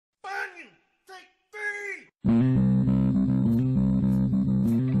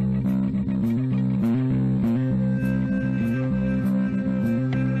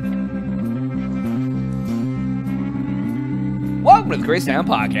the Crazy Town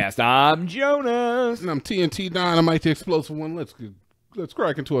Podcast. I'm Jonas. And I'm TNT Dynamite, the explosive one. Let's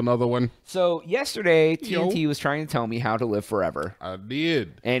crack into another one. So yesterday, TNT was trying to tell me how to live forever. I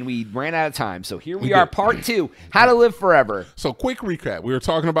did. And we ran out of time. So here we are, part 2, how to live forever. So quick recap. We were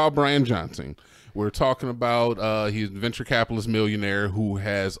talking about Brian Johnson. We're talking about he's a venture capitalist millionaire who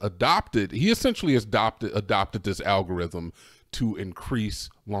has essentially adopted this algorithm to increase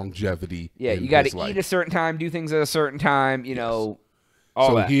longevity. Yeah, you got to eat a certain time, do things at a certain time, you know.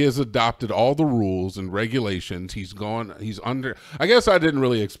 So he has adopted all the rules and regulations. He's under. I guess I didn't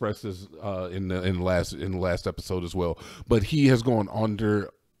really express this in the last episode as well. But he has gone under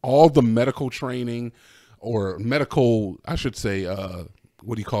all the medical training, or medical, I should say,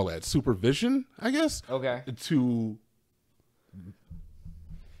 what do you call that? Supervision, I guess. Okay. To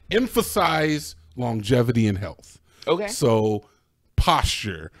emphasize longevity and health. Okay. So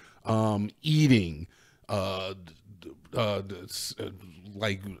posture, eating,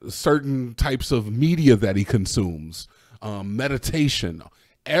 like certain types of media that he consumes, meditation,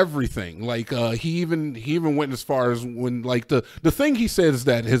 everything. Like he even went as far as when, like, the thing he says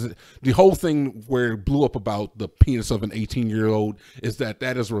that the whole thing where it blew up about the penis of an 18-year-old is that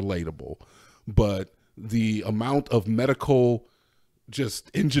is relatable, but the amount of medical just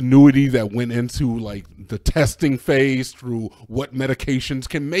ingenuity that went into, like, the testing phase through what medications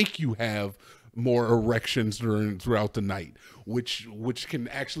can make you have more erections throughout the night, which can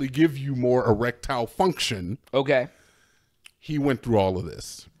actually give you more erectile function. Okay. He went through all of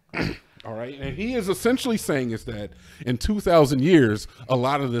this. All right. And he is essentially saying is that in 2,000 years, a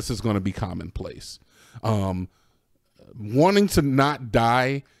lot of this is going to be commonplace. Wanting to not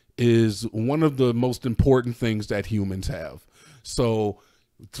die is one of the most important things that humans have. So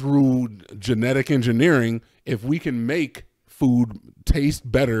through genetic engineering, if we can make food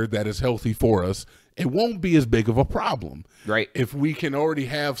taste better that is healthy for us, it won't be as big of a problem. Right. If we can already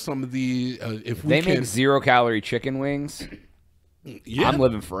have some of the make 0-calorie chicken wings, yeah, I'm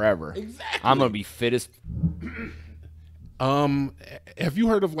living forever. Exactly. I'm gonna be fit as. Have you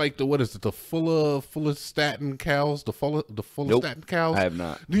heard of, like, the Fullastatin cows? The Fullastatin cows? I have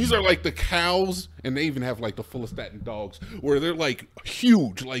not. These are like the cows, and they even have, like, the Fullastatin dogs, where they're, like,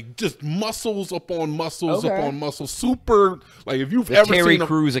 huge, like, just muscles upon muscles upon muscles. Super, like, if you've ever Terry seen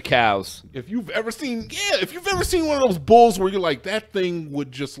Crews of cows. if you've ever seen one of those bulls where you're like, that thing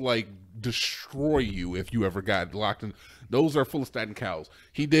would just, like, destroy you if you ever got locked in. Those are Fullastatin cows.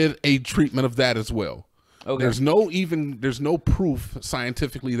 He did a treatment of that as well. Okay. There's no proof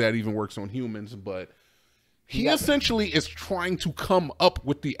scientifically that even works on humans, but he essentially is trying to come up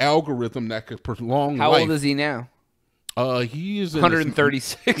with the algorithm that could prolong life. How old is he now? He is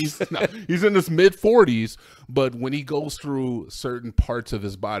 136. He's in his mid-40s, but when he goes through certain parts of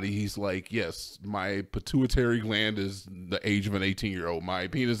his body, he's like, yes, my pituitary gland is the age of an 18-year-old. My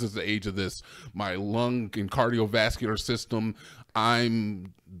penis is the age of this. My lung and cardiovascular system,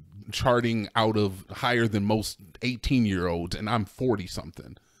 I'm charting out of higher than most 18-year-olds, and I'm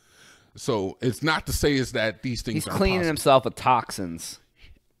 40-something. So it's not to say is that these things he's cleaning himself of toxins.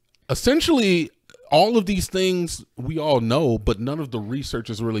 Essentially, all of these things we all know, but none of the research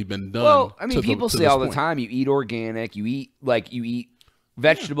has really been done. Well, I mean, people say all the time, you eat organic, you eat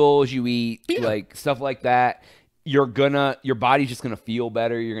vegetables, you eat like stuff like that. Your body's just gonna feel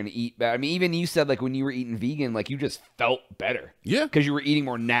better. You're gonna eat better. I mean, even you said, like, when you were eating vegan, like, you just felt better. Yeah, because you were eating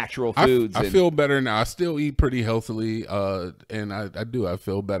more natural foods. I feel better now. I still eat pretty healthily, and I do. I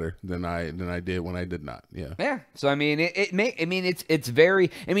feel better than I did when I did not. Yeah. Yeah. So I mean, it's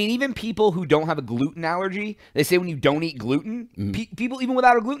very. I mean, even people who don't have a gluten allergy, they say when you don't eat gluten, people even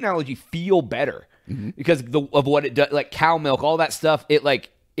without a gluten allergy feel better because of what it does. Like cow milk, all that stuff.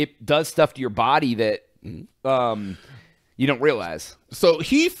 It does stuff to your body that. You don't realize. So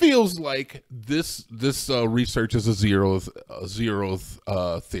he feels like this research is a zero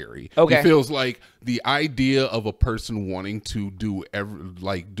theory. Okay. He feels like the idea of a person wanting to do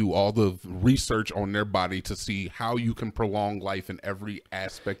all the research on their body to see how you can prolong life in every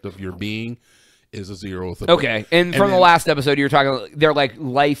aspect of your being is a zero theory. Okay, and from the last episode, you were talking, they're like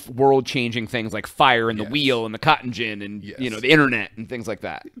life, world-changing things like fire and the wheel and the cotton gin and the internet and things like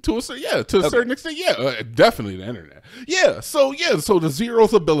that. To a certain extent, definitely the internet. So the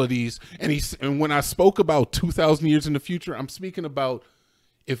zeroth abilities, and when I spoke about 2,000 years in the future, I'm speaking about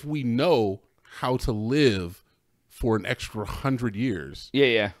if we know how to live for an extra 100 years.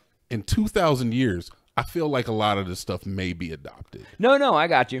 Yeah. In 2,000 years, I feel like a lot of this stuff may be adopted. No, I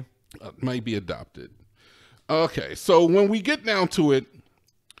got you. Might be adopted. Okay, so when we get down to it,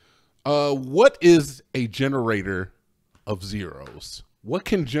 what is a generator of zeros? What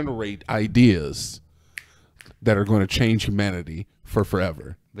can generate ideas? that are going to change humanity for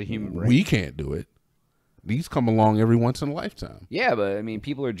forever. The human brain. We can't do it. These come along every once in a lifetime. Yeah, but I mean,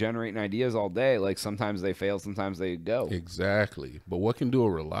 people are generating ideas all day. Like sometimes they fail, sometimes they go. Exactly. But what can do it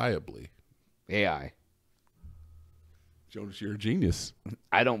reliably? AI. Jonas, you're a genius.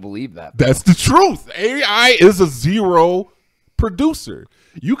 I don't believe that. That's the truth. AI is a zero producer.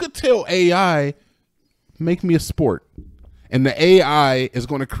 You could tell AI, make me a sport. And the AI is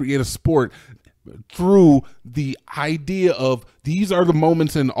going to create a sport through the idea of these are the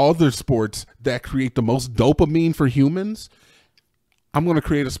moments in other sports that create the most dopamine for humans. I'm going to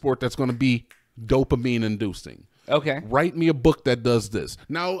create a sport that's going to be dopamine inducing. Okay. Write me a book that does this.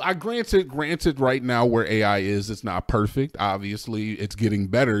 Now, I granted right now where AI is, it's not perfect. Obviously, it's getting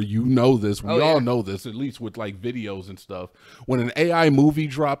better. You know this. We all know this, at least with like videos and stuff. When an AI movie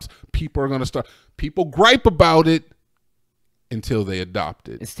drops, people are going to start, people gripe about it until they adopt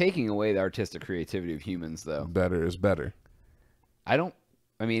it. It's taking away the artistic creativity of humans, though. Better is better. I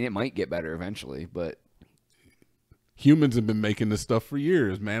mean, it might get better eventually, but humans have been making this stuff for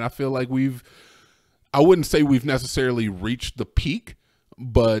years, man. I feel like I wouldn't say we've necessarily reached the peak,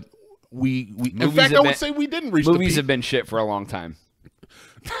 but in fact, I would say we didn't reach the peak. Movies have been shit for a long time.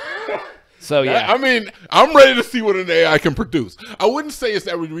 So, yeah. I mean, I'm ready to see what an AI can produce. I wouldn't say it's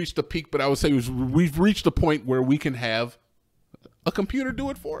that we reached the peak, but I would say we've reached a point where we can have a computer do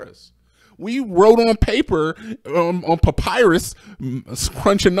it for us. We wrote on paper, on papyrus,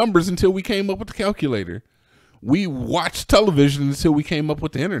 crunching numbers until we came up with the calculator. We watched television until we came up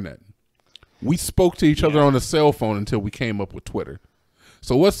with the internet. We spoke to each other on a cell phone until we came up with Twitter.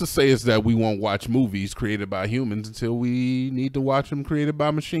 So what's to say is that we won't watch movies created by humans until we need to watch them created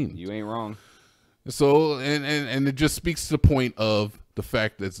by machines. You ain't wrong. So, and it just speaks to the point of the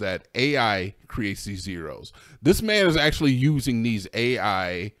fact that AI creates these zeros. This man is actually using these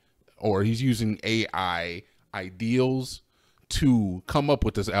AI, or he's using AI ideals to come up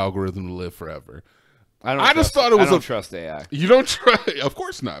with this algorithm to live forever. I just thought it was I don't trust AI. You don't trust? Of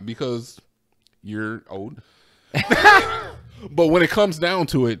course not, because you're old. But when it comes down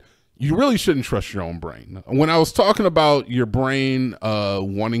to it, you really shouldn't trust your own brain. When I was talking about your brain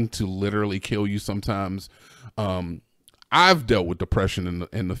wanting to literally kill you sometimes, I've dealt with depression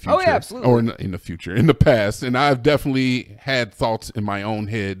in the future. Oh, yeah, absolutely. Or in the past. And I've definitely had thoughts in my own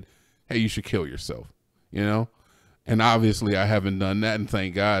head, hey, you should kill yourself, you know? And obviously I haven't done that, and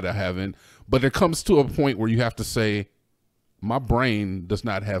thank God I haven't. But it comes to a point where you have to say, my brain does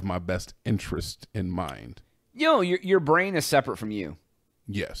not have my best interest in mind. You know, your brain is separate from you.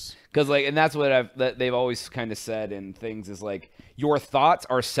 Yes. Because and that's what they've always kind of said in things is like your thoughts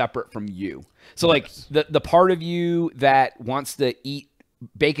are separate from you. So like the part of you that wants to eat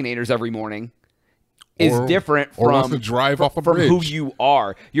Baconators every morning is different from wants to drive off a bridge. Who you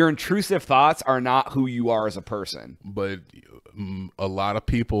are. Your intrusive thoughts are not who you are as a person. But a lot of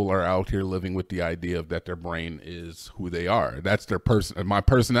people are out here living with the idea of that their brain is who they are. That's their person. My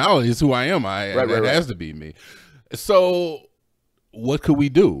personality is who I am. It has to be me. So what could we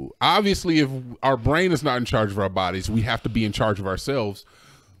do? Obviously, if our brain is not in charge of our bodies, we have to be in charge of ourselves.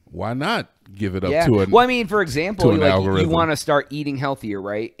 Why not give it up to it? Well, I mean, for example, like you want to start eating healthier,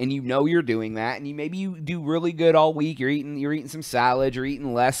 right? And you know you're doing that, and maybe you do really good all week. You're eating some salads, you're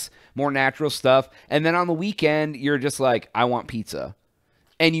eating less, more natural stuff, and then on the weekend you're just like, I want pizza,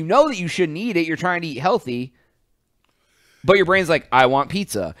 and you know that you shouldn't eat it. You're trying to eat healthy, but your brain's like, I want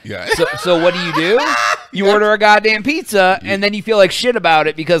pizza. Yeah. So what do? You order a goddamn pizza, and then you feel like shit about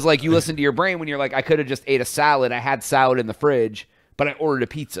it because like you listen to your brain when you're like, I could have just ate a salad. I had salad in the fridge, but I ordered a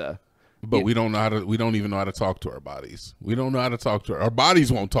pizza. But we don't even know how to talk to our bodies. We don't know how to talk to our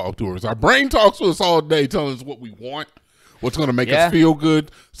bodies. Won't talk to us. Our brain talks to us all day, telling us what we want, what's going to make us feel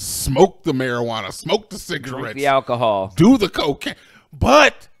good. Smoke the marijuana, smoke the cigarettes, drink the alcohol, do the cocaine.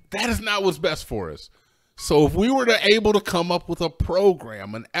 But that is not what's best for us. So if we were able to come up with a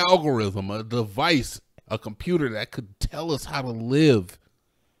program, an algorithm, a device, a computer that could tell us how to live,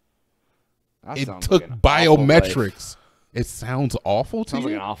 it took biometrics. It sounds awful to you? Sounds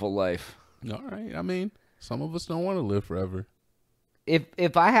like an awful life. All right. I mean, some of us don't want to live forever.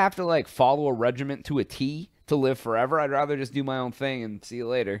 If I have to like follow a regiment to a T to live forever, I'd rather just do my own thing and see you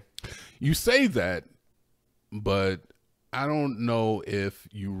later. You say that, but I don't know if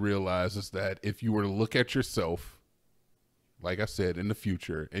you realize is that if you were to look at yourself, like I said, in the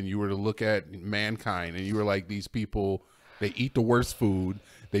future, and you were to look at mankind and you were like, these people, they eat the worst food,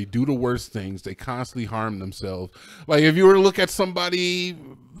 they do the worst things, they constantly harm themselves. Like if you were to look at somebody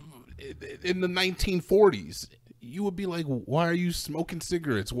in the 1940s, you would be like, why are you smoking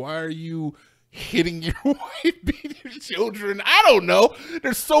cigarettes? Why are you hitting your wife, beating your children. I don't know.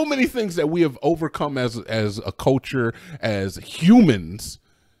 There's so many things that we have overcome as a culture, as humans.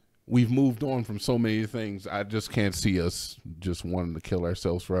 We've moved on from so many things. I just can't see us just wanting to kill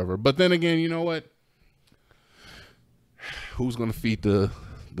ourselves forever. But then again, you know what? Who's going to feed the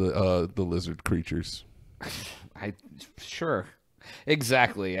lizard creatures? Sure.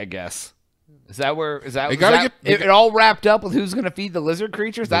 Exactly, I guess. Is that it all wrapped up with who's going to feed the lizard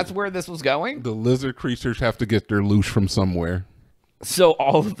creatures? That's where this was going? The lizard creatures have to get their loosh from somewhere. So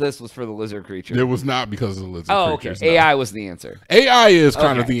all of this was for the lizard creature? It was not because of the lizard creatures. Okay. No. AI was the answer. AI is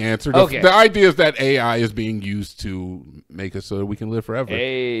kind of the answer. Okay. The idea is that AI is being used to make us so that we can live forever.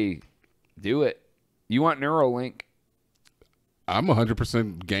 Hey, do it. You want Neuralink? I'm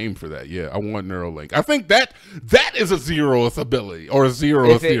 100% game for that. Yeah, I want Neuralink. I think that is a zeroth ability or a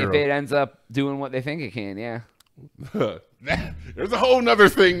zeroth if it ends up doing what they think it can, yeah. There's a whole nother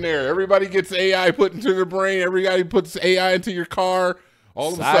thing there. Everybody gets AI put into their brain. Everybody puts AI into your car.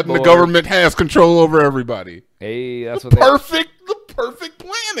 All of a sudden, the government has control over everybody. Hey, that's the perfect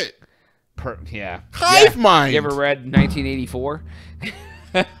planet. Yeah. Hive mind. You ever read 1984?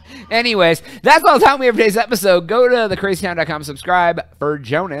 Anyways, that's all the time we have for today's episode. Go to thecrazytown.com, subscribe for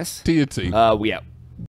Jonas. TNT. We out.